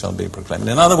kingdom shall be proclaimed.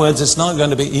 In other words, it's not going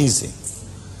to be easy.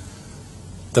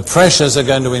 The pressures are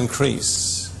going to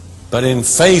increase. But in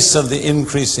face of the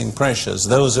increasing pressures,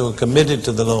 those who are committed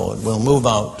to the Lord will move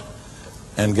out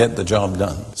and get the job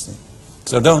done. See?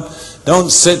 So don't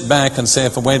sit back and say,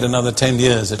 if I wait another 10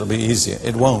 years, it'll be easier.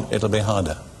 It won't. It'll be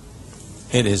harder.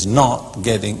 It is not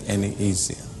getting any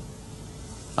easier.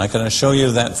 I can assure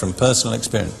you that from personal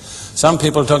experience. Some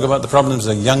people talk about the problems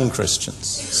of young Christians.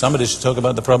 Somebody should talk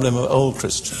about the problem of old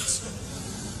Christians.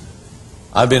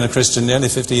 I've been a Christian nearly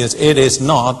 50 years. It is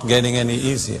not getting any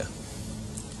easier.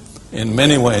 In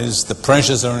many ways, the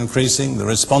pressures are increasing, the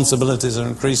responsibilities are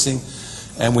increasing,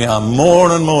 and we are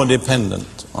more and more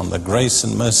dependent on the grace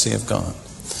and mercy of God.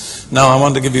 Now I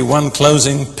want to give you one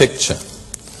closing picture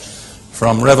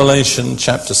from Revelation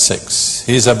chapter 6.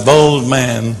 He's a bold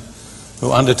man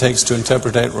who undertakes to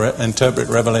interpret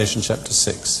Revelation chapter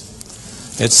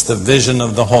 6. It's the vision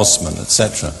of the horseman,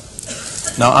 etc.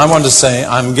 Now I want to say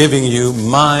I'm giving you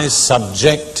my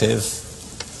subjective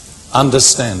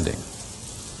understanding.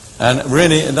 And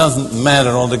really it doesn't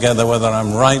matter altogether whether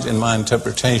I'm right in my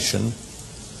interpretation.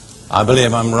 I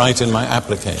believe I'm right in my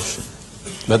application.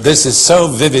 But this is so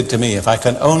vivid to me. If I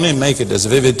can only make it as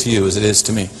vivid to you as it is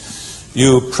to me.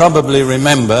 You probably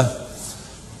remember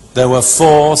there were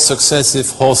 4 successive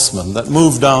horsemen that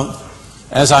moved out,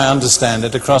 as I understand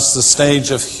it, across the stage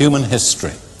of human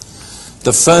history.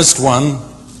 The first one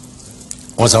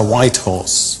was a white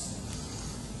horse.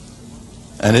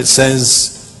 And it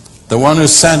says, the one who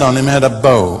sat on him had a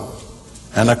bow,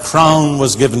 and a crown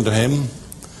was given to him,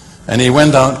 and he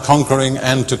went out conquering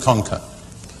and to conquer.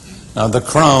 Now the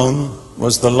crown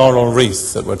was the laurel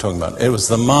wreath that we're talking about. It was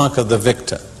the mark of the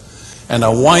victor. And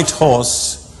a white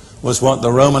horse was what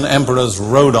the Roman emperors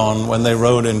rode on when they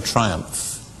rode in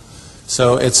triumph.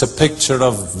 So it's a picture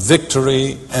of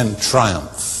victory and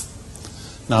triumph.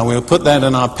 Now we'll put that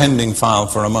in our pending file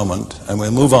for a moment, and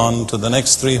we'll move on to the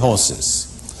next 3 horses.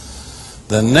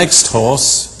 The next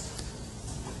horse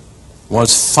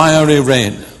was fiery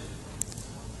red,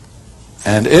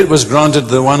 and it was granted to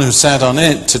the one who sat on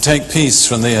it to take peace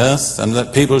from the earth, and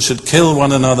that people should kill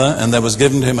one another, and there was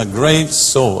given to him a great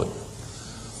sword.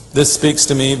 This speaks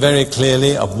to me very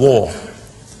clearly of war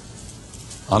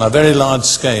on a very large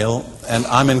scale, and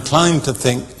I'm inclined to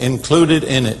think included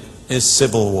in it is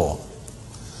civil war.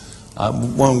 I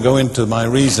won't go into my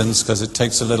reasons because it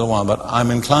takes a little while, but I'm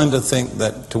inclined to think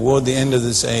that toward the end of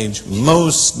this age,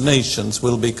 most nations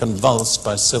will be convulsed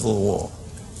by civil war.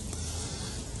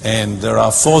 And there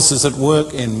are forces at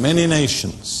work in many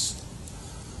nations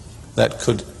that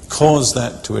could cause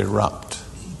that to erupt.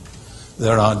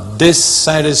 There are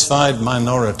dissatisfied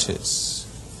minorities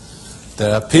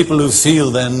There are people who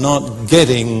feel they're not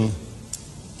getting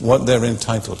what they're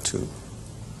entitled to.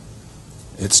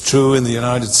 It's true in the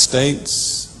United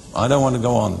States. I don't want to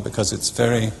go on because it's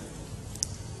very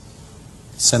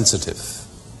sensitive.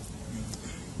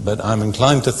 But I'm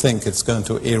inclined to think it's going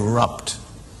to erupt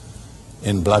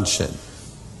in bloodshed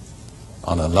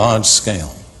on a large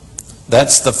scale.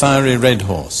 That's the fiery red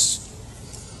horse.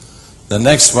 The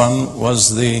next one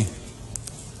was the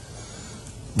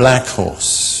black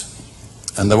horse.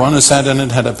 And the one who sat in it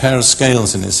had a pair of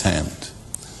scales in his hand.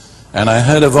 And I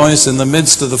heard a voice in the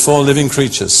midst of the four living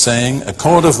creatures saying, a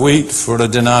quart of wheat for a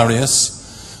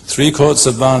denarius, 3 quarts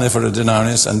of barley for a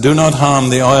denarius, and do not harm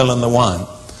the oil and the wine.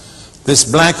 This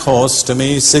black horse to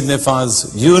me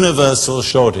signifies universal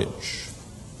shortage.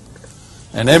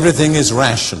 And everything is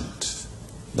rationed.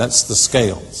 That's the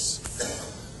scales.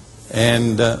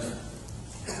 And a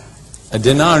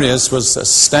denarius was a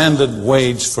standard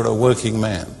wage for a working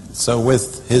man. So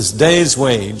with his day's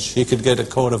wage, he could get a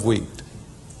quart of wheat,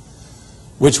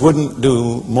 which wouldn't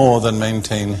do more than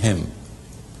maintain him.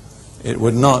 It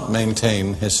would not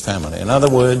maintain his family. In other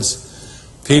words,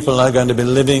 people are going to be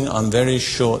living on very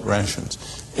short rations.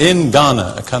 In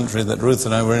Ghana, a country that Ruth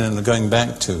and I were in and are going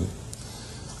back to,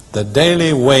 the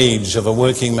daily wage of a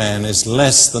working man is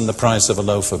less than the price of a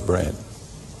loaf of bread.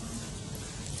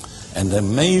 And the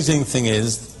amazing thing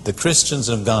is, the Christians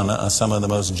of Ghana are some of the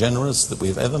most generous that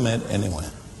we've ever met anywhere.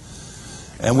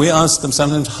 And we asked them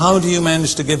sometimes, how do you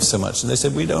manage to give so much? And they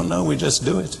said, we don't know, we just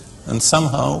do it. And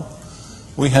somehow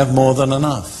we have more than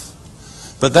enough.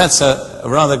 But that's a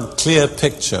rather clear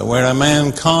picture where a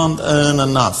man can't earn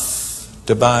enough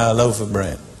to buy a loaf of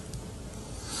bread.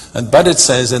 But it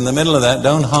says in the middle of that,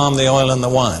 don't harm the oil and the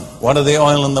wine. What are the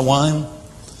oil and the wine?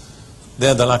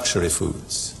 They're the luxury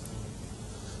foods.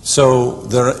 So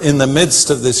in the midst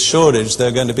of this shortage, there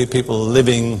are going to be people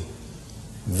living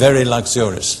very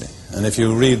luxuriously. And if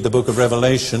you read the book of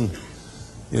Revelation,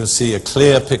 you'll see a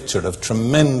clear picture of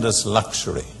tremendous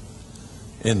luxury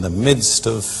in the midst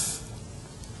of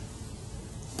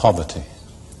poverty.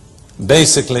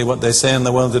 Basically, what they say in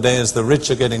the world today is the rich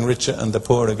are getting richer and the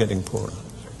poor are getting poorer.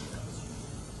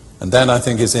 And that, I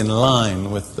think, is in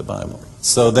line with the Bible.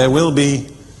 So there will be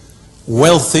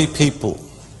wealthy people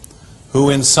who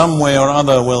in some way or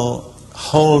other will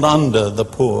hold under the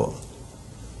poor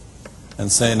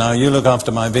and say, now you look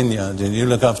after my vineyard and you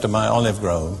look after my olive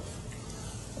grove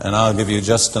and I'll give you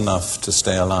just enough to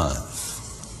stay alive.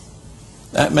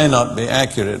 That may not be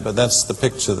accurate, but that's the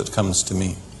picture that comes to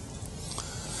me.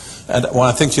 And well,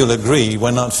 I think you'll agree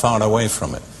we're not far away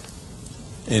from it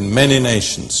in many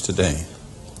nations today.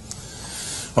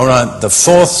 All right, the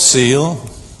fourth seal,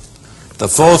 the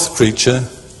fourth creature,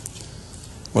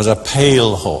 was a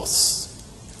pale horse.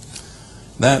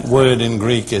 That word in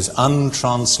Greek is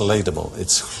untranslatable.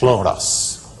 It's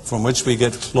chloros, from which we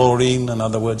get chlorine and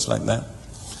other words like that.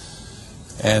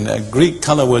 And Greek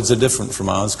color words are different from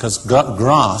ours because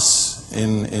grass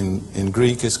in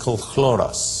Greek is called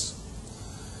chloros.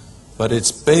 But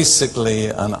it's basically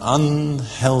an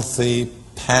unhealthy,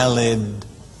 pallid,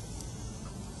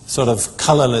 sort of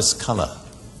colorless color.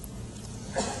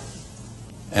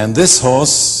 And this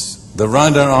horse, the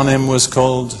rider on him was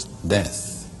called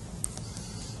Death.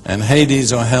 And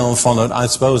Hades or hell followed, I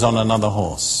suppose, on another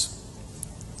horse.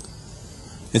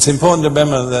 It's important to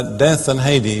remember that Death and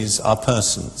Hades are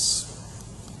persons.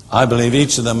 I believe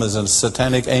each of them is a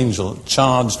satanic angel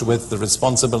charged with the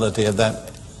responsibility of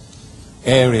that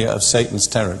area of Satan's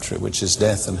territory, which is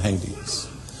Death and Hades.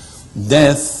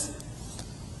 Death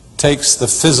takes the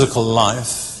physical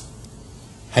life.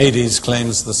 Hades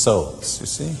claims the souls, you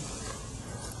see.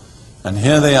 And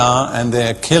here they are, and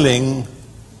they're killing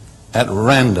at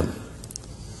random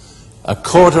a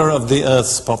quarter of the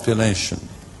earth's population.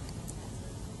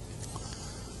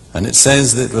 And it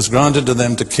says that it was granted to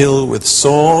them to kill with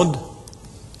sword,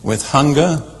 with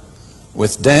hunger,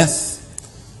 with death,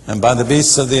 and by the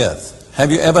beasts of the earth.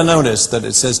 Have you ever noticed that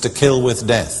it says to kill with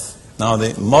death? Now,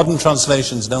 the modern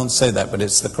translations don't say that, but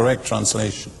it's the correct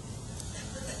translation.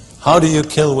 How do you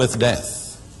kill with death?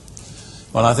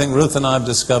 Well, I think Ruth and I have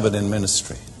discovered in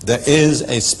ministry, there is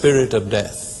a spirit of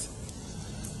death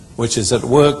which is at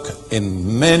work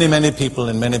in many, many people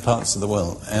in many parts of the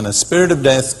world. And a spirit of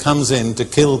death comes in to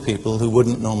kill people who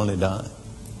wouldn't normally die.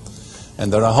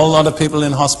 And there are a whole lot of people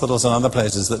in hospitals and other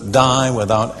places that die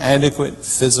without adequate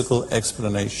physical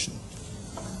explanation.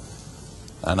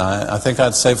 And I think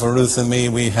I'd say for Ruth and me,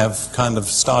 we have kind of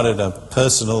started a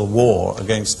personal war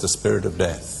against the spirit of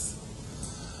death.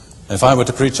 If I were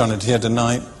to preach on it here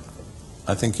tonight,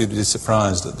 I think you'd be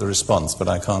surprised at the response, but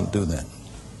I can't do that.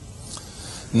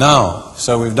 Now,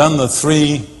 so we've done the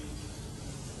 3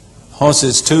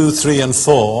 horses 2, 3, and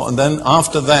 4, and then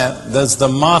after that there's the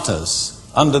martyrs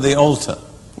under the altar.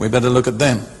 We better look at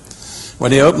them.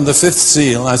 When he opened the fifth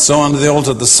seal, I saw under the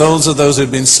altar the souls of those who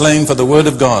had been slain for the word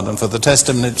of God and for the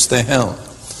testimony which they held.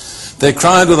 They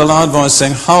cried with a loud voice,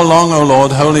 saying, How long, O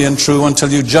Lord, holy and true, until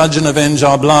you judge and avenge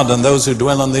our blood and those who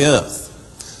dwell on the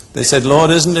earth? They said, Lord,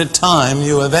 isn't it time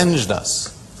you avenged us?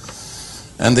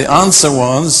 And the answer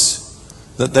was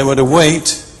that they were to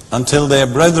wait until their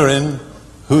brethren,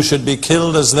 who should be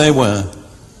killed as they were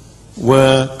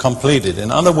completed. In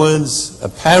other words,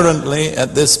 apparently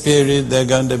at this period there are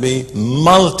going to be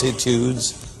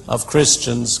multitudes of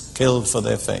Christians killed for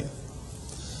their faith.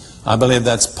 I believe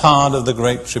that's part of the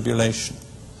Great Tribulation.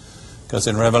 Because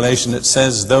in Revelation it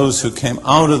says those who came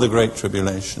out of the Great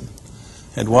Tribulation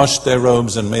had washed their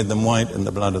robes and made them white in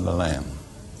the blood of the Lamb.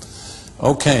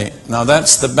 Okay, now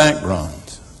that's the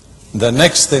background. The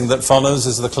next thing that follows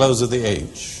is the close of the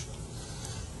age.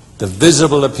 The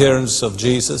visible appearance of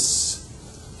Jesus.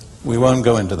 We won't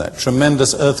go into that.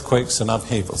 Tremendous earthquakes and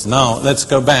upheavals. Now, let's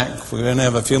go back. We only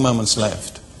have a few moments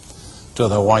left. To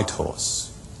the white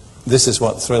horse. This is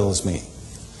what thrills me.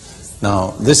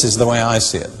 Now, this is the way I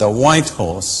see it. The white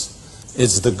horse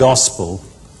is the gospel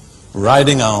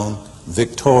riding on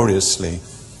victoriously,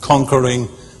 conquering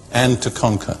and to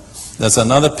conquer. There's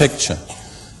another picture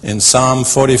in Psalm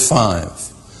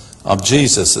 45 of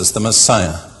Jesus as the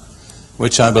Messiah,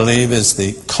 which I believe is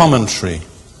the commentary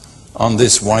on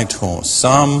this white horse.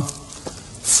 Psalm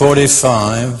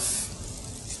 45,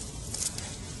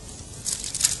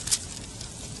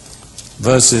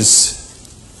 verses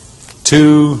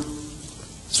 2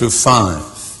 through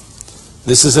 5.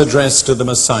 This is addressed to the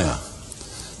Messiah.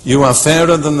 You are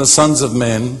fairer than the sons of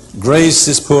men. Grace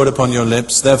is poured upon your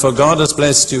lips. Therefore God has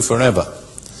blessed you forever.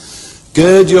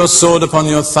 Gird your sword upon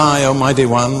your thigh, O mighty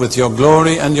one, with your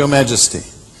glory and your majesty.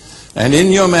 And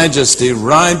in your majesty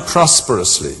ride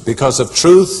prosperously because of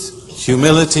truth,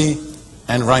 humility,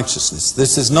 and righteousness.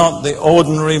 This is not the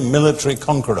ordinary military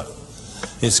conqueror.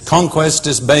 His conquest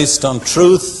is based on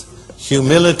truth,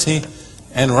 humility,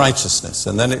 and righteousness.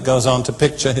 And then it goes on to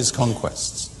picture his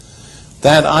conquests.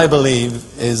 That, I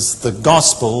believe, is the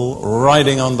gospel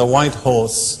riding on the white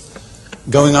horse,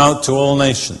 going out to all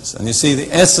nations. And you see,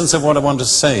 the essence of what I want to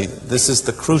say, this is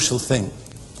the crucial thing.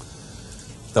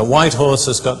 The white horse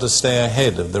has got to stay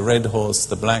ahead of the red horse,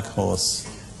 the black horse,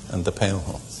 and the pale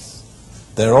horse.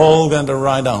 They're all going to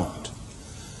ride out.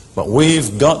 But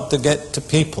we've got to get to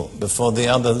people before the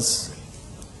others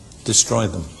destroy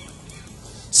them.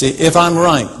 See, if I'm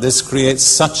right, this creates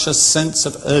such a sense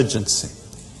of urgency.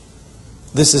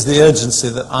 This is the urgency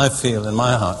that I feel in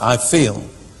my heart. I feel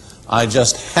I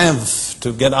just have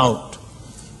to get out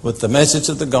with the message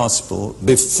of the gospel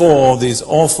before these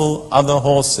awful other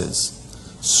horses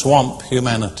swamp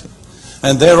humanity.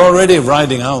 And they're already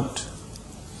riding out.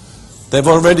 They've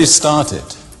already started.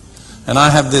 And I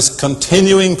have this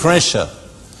continuing pressure.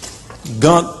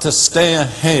 Got to stay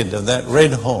ahead of that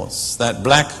red horse, that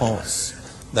black horse,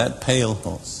 that pale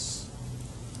horse.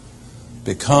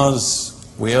 Because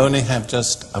we only have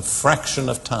just a fraction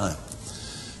of time.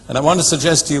 And I want to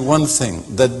suggest to you one thing.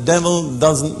 The devil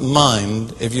doesn't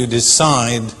mind if you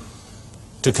decide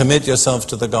to commit yourself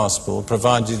to the gospel,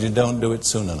 provided you don't do it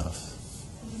soon enough.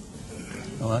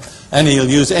 All right? And he'll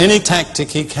use any tactic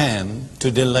he can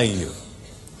to delay you.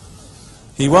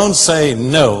 He won't say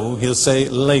no, he'll say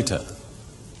later.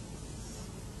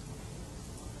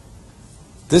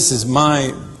 This is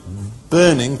my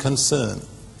burning concern.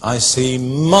 I see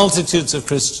multitudes of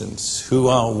Christians who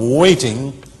are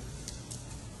waiting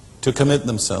to commit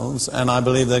themselves, and I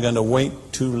believe they're going to wait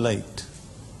too late.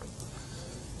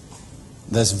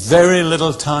 There's very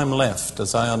little time left,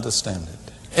 as I understand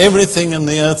it. Everything in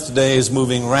the earth today is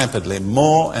moving rapidly,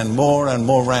 more and more and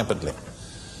more rapidly.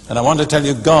 And I want to tell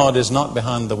you, God is not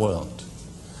behind the world.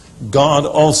 God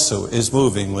also is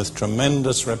moving with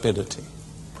tremendous rapidity.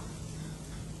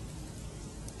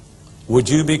 Would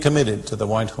you be committed to the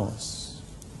white horse?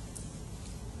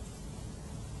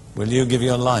 Will you give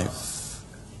your life,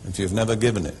 if you've never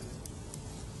given it,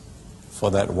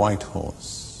 for that white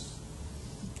horse?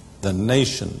 The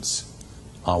nations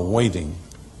are waiting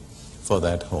for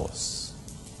that horse.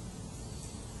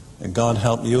 May God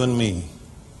help you and me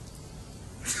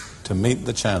to meet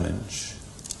the challenge,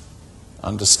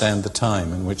 understand the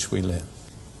time in which we live.